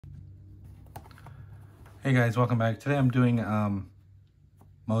Hey guys, welcome back. Today I'm doing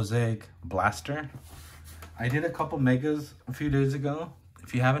Mosaic Blaster. I did a couple megas a few days ago.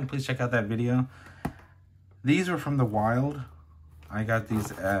 If you haven't, please check out that video. These were from the wild. I got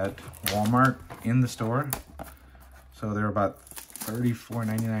these at Walmart in the store. So they're about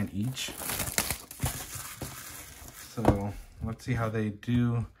 $34.99 each. So let's see how they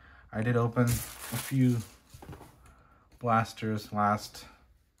do. I did open a few blasters last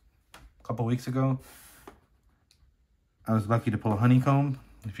couple weeks ago. I was lucky to pull a honeycomb.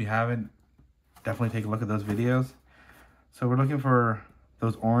 If you haven't, definitely take a look at those videos. So we're looking for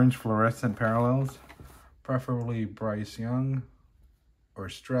those orange fluorescent parallels, preferably Bryce Young or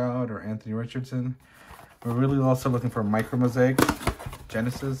Stroud or Anthony Richardson. We're really also looking for micro mosaic,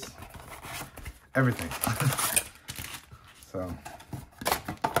 Genesis, everything. So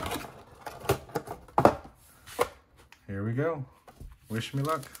here we go. Wish me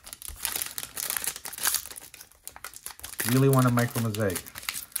luck. Really want a micro mosaic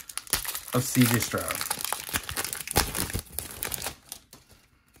of CJ Stroud.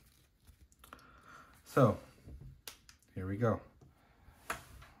 So here we go.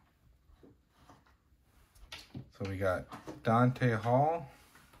 So we got Dante Hall,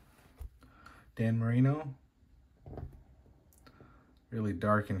 Dan Marino, really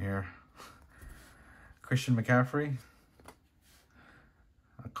dark in here, Christian McCaffrey,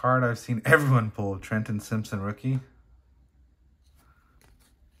 a card I've seen everyone pull, Trenton Simpson rookie.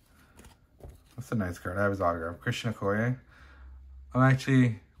 That's a nice card. I have his autograph. Christian Okoye. I'm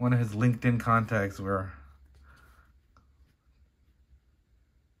actually one of his LinkedIn contacts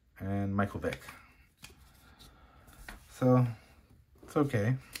and Michael Vick. So it's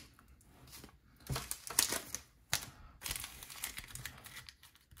okay.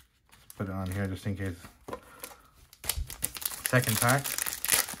 Put it on here just in case. Second pack.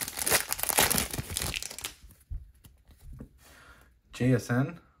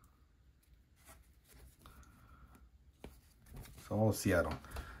 JSN. All Seattle.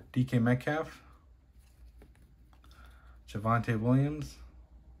 DK Metcalf, Javonte Williams,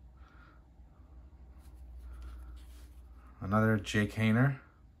 another Jake Hayner,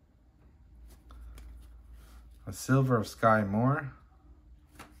 a silver of Sky Moore,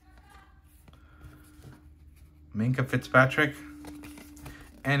 Minka Fitzpatrick,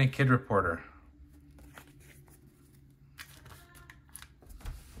 and a Kid Reporter.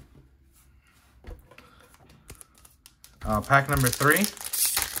 Pack number 3.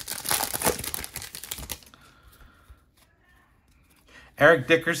 Eric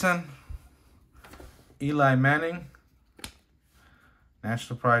Dickerson, Eli Manning,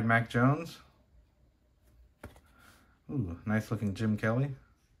 National Pride Mac Jones. Ooh, nice looking Jim Kelly,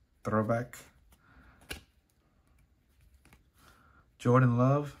 throwback. Jordan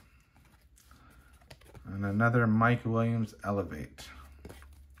Love, and another Mike Williams Elevate.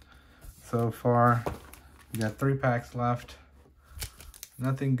 So far, we got 3 packs left.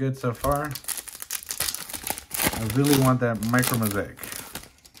 Nothing good so far. I really want that micro mosaic.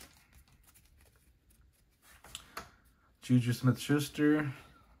 Juju Smith-Schuster.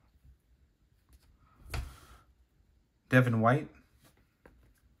 Devin White.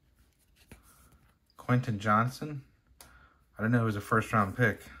 Quentin Johnson. I don't know, it was a first round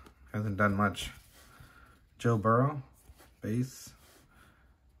pick. Hasn't done much. Joe Burrow. Base.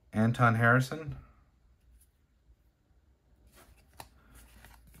 Anton Harrison.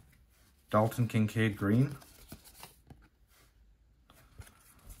 Dalton Kincaid green.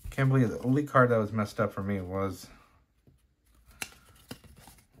 Can't believe the only card that was messed up for me was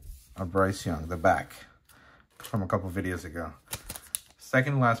a Bryce Young, the back, from a couple videos ago.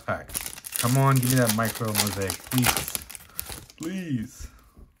 Second to last pack. Come on, give me that micro mosaic, please. Please.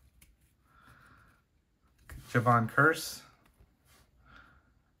 Javon Curse.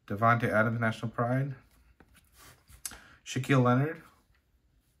 Devontae Adams, National Pride. Shaquille Leonard.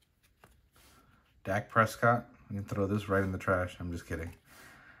 Dak Prescott. I can throw this right in the trash. I'm just kidding.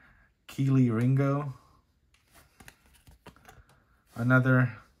 Keely Ringo.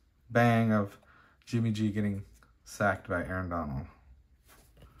 Another bang of Jimmy G getting sacked by Aaron Donald.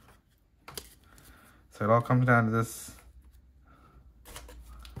 So it all comes down to this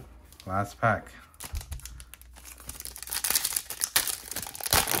last pack.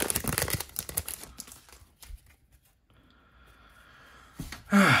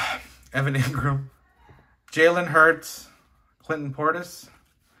 Evan Ingram, Jalen Hurts, Clinton Portis,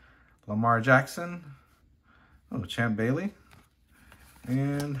 Lamar Jackson, oh, Champ Bailey,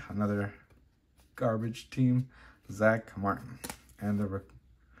 and another garbage team, Zach Martin, and the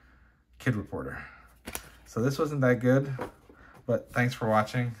Kid Reporter. So this wasn't that good, but thanks for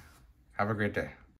watching. Have a great day.